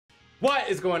What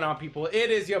is going on, people? It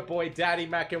is your boy Daddy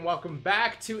Mac, and welcome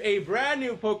back to a brand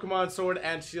new Pokemon Sword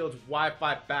and Shield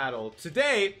Wi-Fi battle.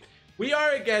 Today we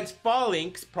are against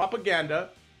Fallink's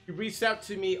Propaganda. He reached out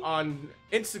to me on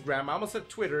Instagram. I almost said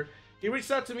Twitter. He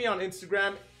reached out to me on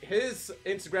Instagram. His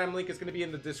Instagram link is going to be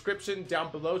in the description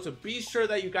down below, so be sure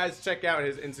that you guys check out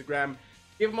his Instagram.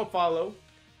 Give him a follow.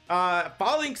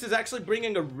 Fallink's is actually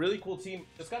bringing a really cool team.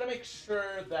 Just gotta make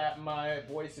sure that my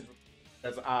voice is,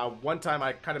 as one time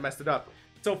I kind of messed it up.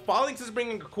 So Fallink's is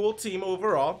bringing a cool team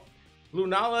overall.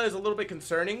 Lunala is a little bit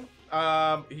concerning.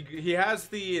 He has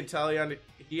the Inteleon.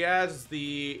 He has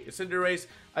the Cinderace.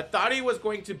 I thought he was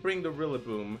going to bring the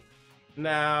Rillaboom.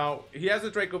 Now he has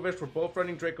a Dracovish. We're both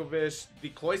running Dracovish. The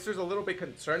Cloyster's a little bit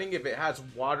concerning if it has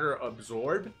water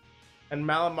absorb, and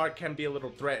Malamar can be a little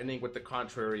threatening with the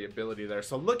contrary ability there.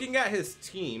 So looking at his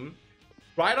team,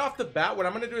 right off the bat, what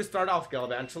I'm going to do is start off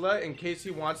Galvantula in case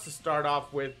he wants to start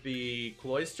off with the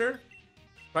Cloyster.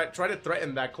 Try to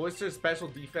threaten that. Cloyster's special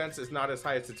defense is not as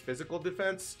high as its physical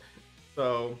defense.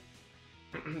 So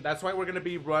that's why we're going to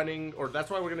be running, or that's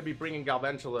why we're going to be bringing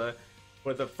Galvantula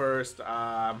for the first,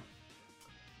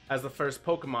 as the first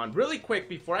Pokemon. Really quick,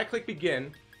 before I click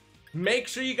begin, make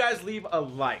sure you guys leave a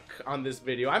like on this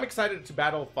video. I'm excited to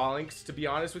battle Fallink's, to be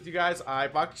honest with you guys.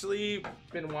 I've actually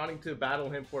been wanting to battle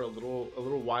him for a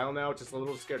little while now, just a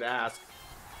little scared to ask.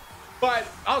 But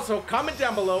also comment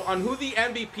down below on who the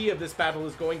MVP of this battle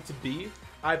is going to be,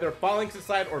 either Fallink's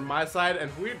side or my side, and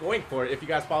who you're going for if you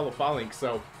guys follow Fallink's.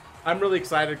 So I'm really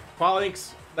excited.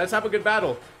 Fallink's, let's have a good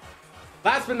battle.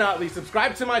 Last but not least,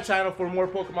 subscribe to my channel for more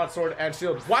Pokemon Sword and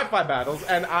Shield Wi-Fi battles.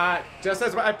 And just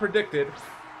as I predicted,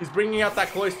 he's bringing out that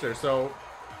Cloyster, so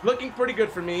looking pretty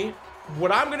good for me.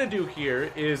 What I'm gonna do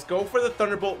here is go for the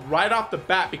Thunderbolt right off the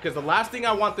bat, because the last thing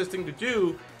I want this thing to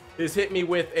do is hit me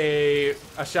with a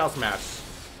Shell Smash.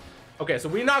 Okay, so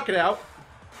we knock it out.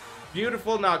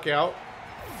 Beautiful knockout.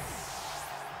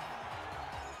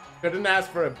 Couldn't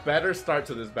ask for a better start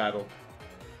to this battle.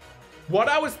 What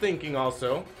I was thinking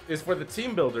also is for the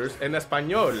team builders in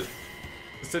Espanol, the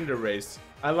Cinderace.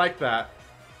 I like that.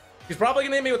 He's probably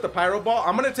gonna hit me with the Pyro Ball.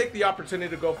 I'm gonna take the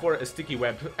opportunity to go for a Sticky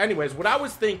Web. Anyways, what I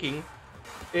was thinking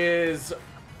is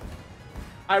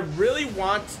I really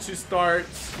want to start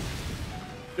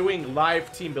doing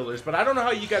live team builders, but I don't know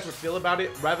how you guys would feel about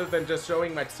it. Rather than just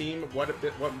showing my team what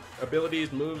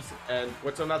abilities, moves, and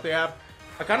whatnot they have,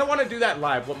 I kind of want to do that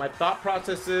live. What my thought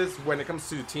process is when it comes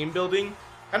to team building.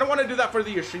 I don't want to do that for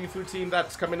the Yoshifu team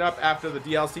that's coming up after the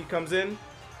DLC comes in.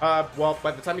 Well,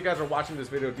 by the time you guys are watching this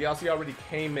video, DLC already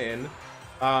came in.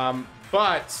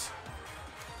 But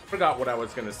forgot what I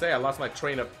was gonna say. I lost my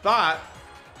train of thought.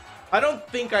 I don't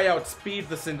think I outspeed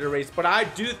the Cinderace, but I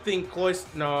do think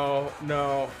Cloyster. No.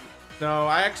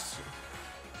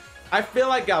 I feel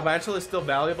like Galvantula is still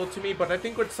valuable to me, but I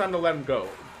think it's time to let him go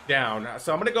down.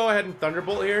 So I'm gonna go ahead and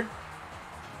Thunderbolt here.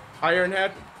 Iron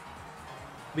Head.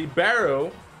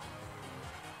 Libero.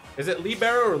 Is it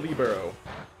Libero or Libero?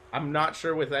 I'm not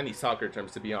sure with any soccer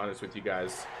terms, to be honest with you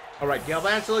guys. All right,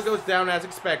 Galvantula goes down as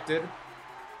expected.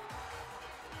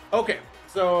 Okay,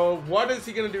 so what is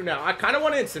he gonna do now? I kind of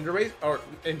want to Incinerate, or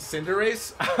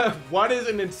Cinderace. What is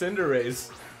an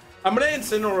Cinderace? I'm gonna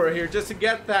Incinerate here just to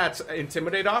get that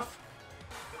Intimidate off.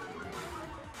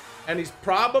 And he's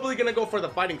probably gonna go for the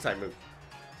Fighting type move.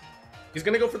 He's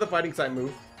gonna go for the Fighting type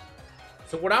move.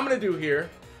 So what I'm gonna do here,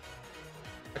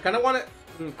 I kind of want to.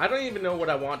 I don't even know what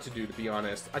I want to do, to be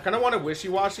honest. I kind of want to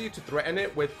Wishy-Washy to threaten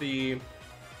it with the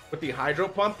Hydro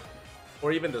Pump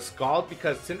or even the Scald,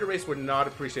 because Cinderace would not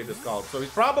appreciate the Scald. So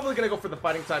he's probably going to go for the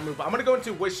Fighting type move. I'm going to go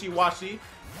into Wishy-Washy.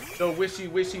 So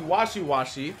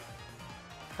Wishy-Washy-Washy-Washy.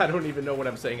 I don't even know what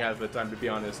I'm saying half the time, to be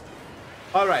honest.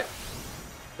 All right.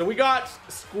 So we got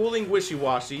Schooling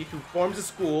Wishy-Washy, who forms a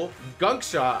school. Gunk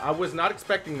Shot. I was not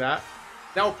expecting that.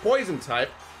 Now Poison type.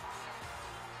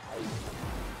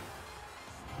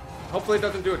 Hopefully it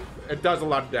doesn't do it. It does a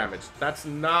lot of damage. That's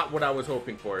not what I was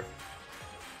hoping for.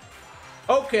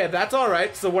 Okay, that's all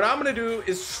right. So what I'm going to do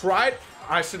is try...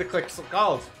 I should have clicked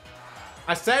Scald.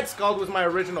 I said Scald was my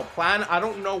original plan. I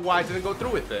don't know why I didn't go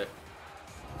through with it.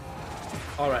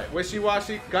 All right,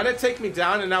 Wishy-Washy. Gonna take me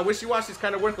down, and now Wishy-Washy's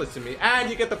kind of worthless to me. And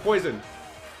you get the poison.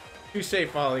 Touche,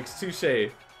 Fallink's.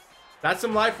 Touche. That's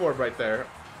some Life Orb right there.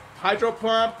 Hydro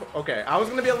Pump. Okay, I was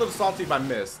going to be a little salty by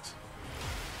Mist.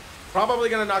 Probably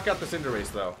gonna knock out the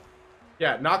Cinderace though.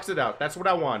 Yeah, knocks it out. That's what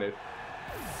I wanted.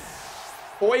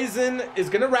 Poison is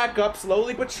gonna rack up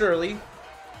slowly but surely.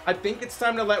 I think it's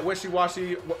time to let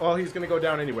Wishy-Washy. Well, he's gonna go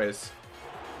down anyways.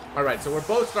 All right, so we're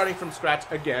both starting from scratch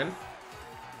again.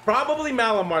 Probably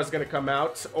Malamar's gonna come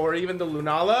out, or even the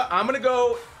Lunala. I'm gonna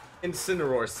go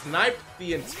Incineroar. Sniped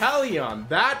the Inteleon.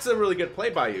 That's a really good play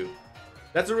by you.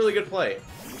 That's a really good play.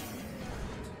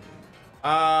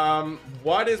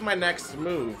 What is my next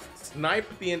move? Snipe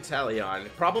the Inteleon.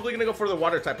 Probably gonna go for the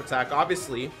water type attack,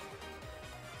 obviously.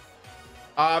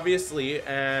 Obviously,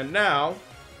 and now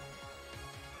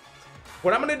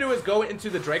what I'm gonna do is go into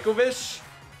the Dracovish.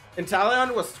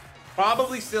 Inteleon was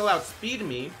probably still outspeed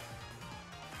me,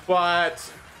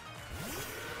 but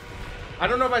I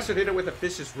don't know if I should hit it with a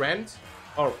Vicious Rend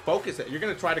or focus it. You're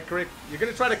gonna try to crit. You're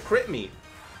gonna try to crit me.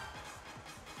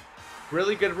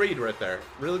 Really good read right there.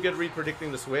 Really good read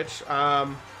predicting the switch.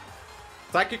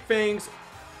 Psychic Fangs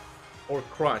or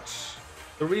Crunch.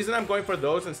 The reason I'm going for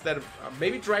those instead of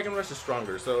maybe Dragon Rush is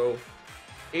stronger. So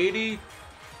 80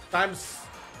 times,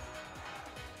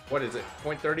 what is it?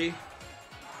 0.30?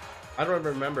 I don't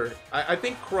even remember. I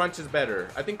think Crunch is better.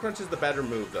 I think Crunch is the better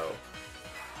move though.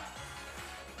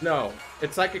 No,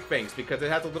 it's Psychic Fangs because it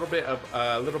has a little bit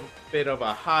of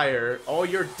a higher. Oh,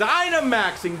 you're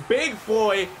Dynamaxing, big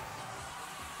boy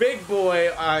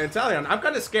Inteleon. I'm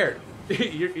kind of scared.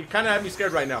 You kind of have me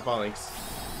scared right now, Fallinks.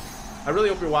 I really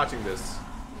hope you're watching this.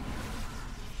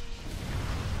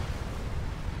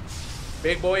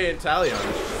 Big boy Inteleon.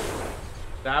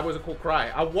 That was a cool cry.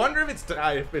 I wonder if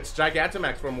it's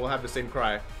Gigantamax form will have the same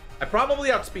cry. I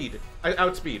probably outspeed.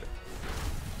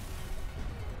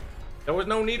 There was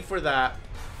no need for that.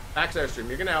 Max Airstream.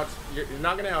 You're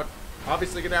not gonna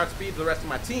obviously gonna outspeed the rest of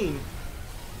my team.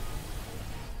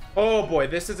 Oh boy,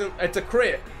 this isn't. It's a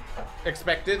crit.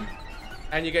 Expected,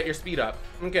 and you get your speed up.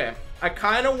 Okay, I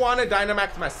kind of want to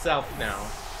Dynamax myself now.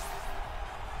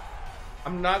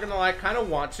 I'm not gonna lie, I kind of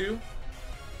want to.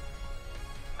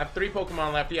 I have 3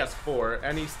 Pokemon left. He has 4,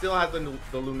 and he still has the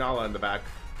Lunala in the back.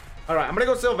 All right, I'm gonna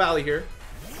go Sil Valley here.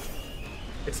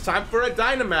 It's time for a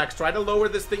Dynamax. Try to lower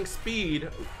this thing's speed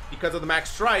because of the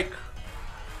Max Strike.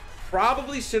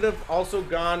 Probably should have also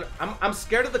gone. I'm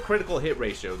scared of the critical hit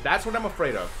ratio. That's what I'm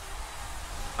afraid of.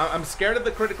 I'm scared of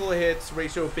the critical hits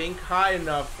ratio being high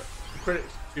enough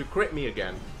to crit me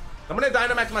again. I'm gonna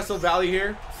Dynamax my Silvally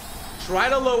here. Try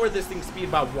to lower this thing's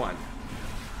speed by 1.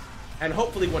 And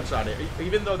hopefully one-shot it,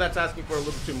 even though that's asking for a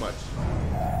little too much.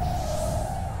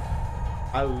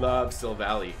 I love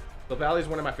Silvally. Silvally is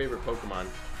one of my favorite Pokemon.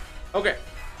 Okay.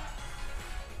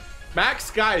 Max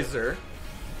Geyser.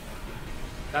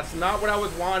 That's not what I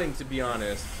was wanting, to be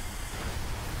honest.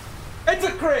 It's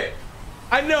a crit!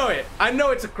 I know it. I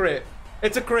know it's a crit.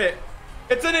 It's a crit.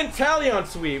 It's an Inteleon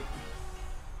sweep.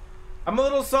 I'm a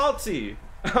little salty.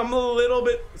 I'm a little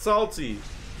bit salty.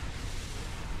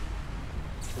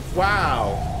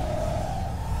 Wow.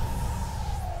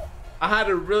 I had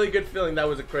a really good feeling that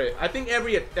was a crit. I think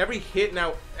every hit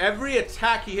now, every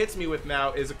attack he hits me with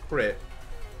now is a crit.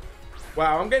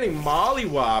 Wow, I'm getting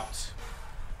mollywopped.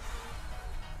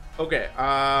 Okay,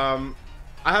 I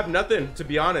have nothing, to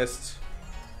be honest.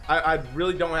 I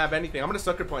really don't have anything. I'm gonna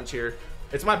Sucker Punch here.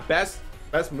 It's my best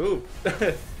move.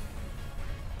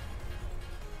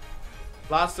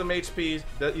 Lost some HP,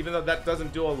 even though that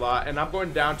doesn't do a lot, and I'm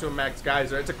going down to a Max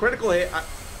Geyser. It's a critical hit.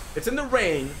 It's in the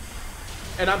rain,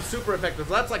 and I'm super effective.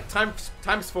 So that's like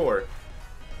times 4.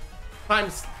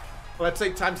 Let's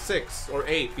say times 6 or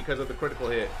 8 because of the critical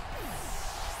hit.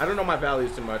 I don't know my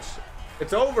values too much.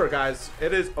 It's over, guys.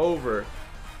 It is over.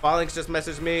 Fallinks just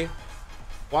messaged me.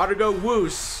 Water go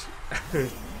whoosh.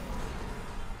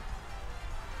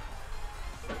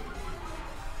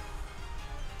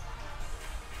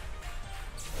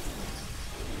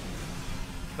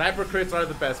 Sniper crits are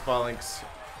the best, Fallinks.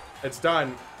 It's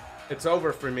done. It's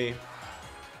over for me.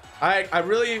 I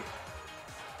really,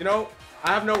 you know,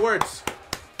 I have no words.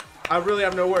 I really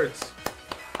have no words.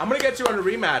 I'm gonna get you on a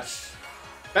rematch.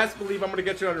 Best believe I'm gonna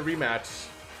get you on a rematch.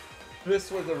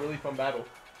 This was a really fun battle.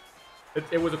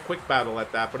 It was a quick battle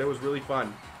at that, but it was really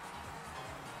fun.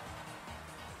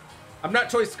 I'm not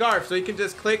Choice Scarf, so you can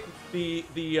just click the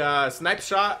snipe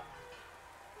shot,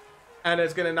 and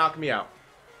it's gonna knock me out.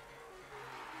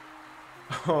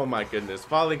 Oh my goodness,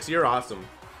 Fallinks, you're awesome.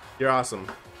 You're awesome.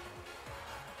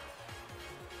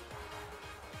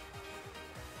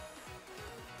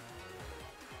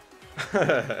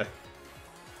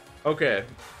 Okay,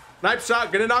 snipe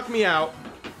shot gonna knock me out.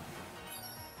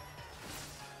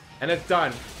 And it's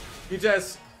done. He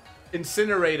just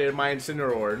incinerated my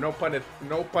Incineroar. No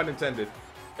pun intended.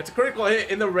 It's a critical hit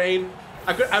in the rain.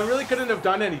 I really couldn't have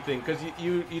done anything because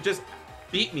you just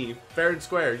beat me fair and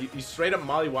square. You straight up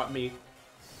mollywopped me.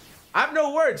 I have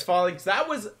no words, Fallinks. That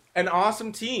was an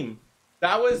awesome team.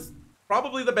 That was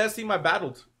probably the best team I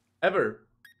battled ever.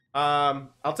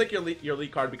 I'll take your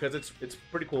lead card because it's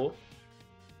pretty cool.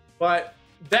 But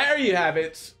there you have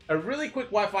it. A really quick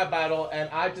Wi-Fi battle, and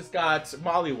I just got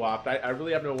mollywopped. I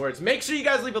really have no words. Make sure you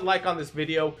guys leave a like on this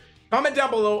video. Comment down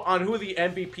below on who the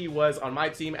MVP was on my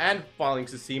team and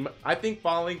Fallinx's team. I think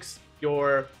Fallinx,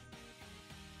 your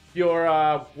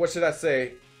what should I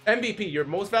say? MVP, your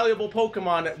most valuable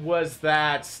Pokemon was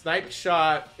that Snipe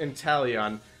Shot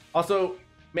Inteleon. Also,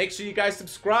 make sure you guys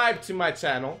subscribe to my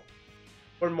channel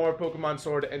for more Pokemon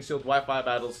Sword and Shield Wi-Fi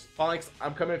battles. Fallinx,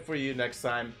 I'm coming for you next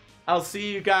time. I'll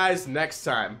see you guys next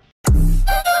time.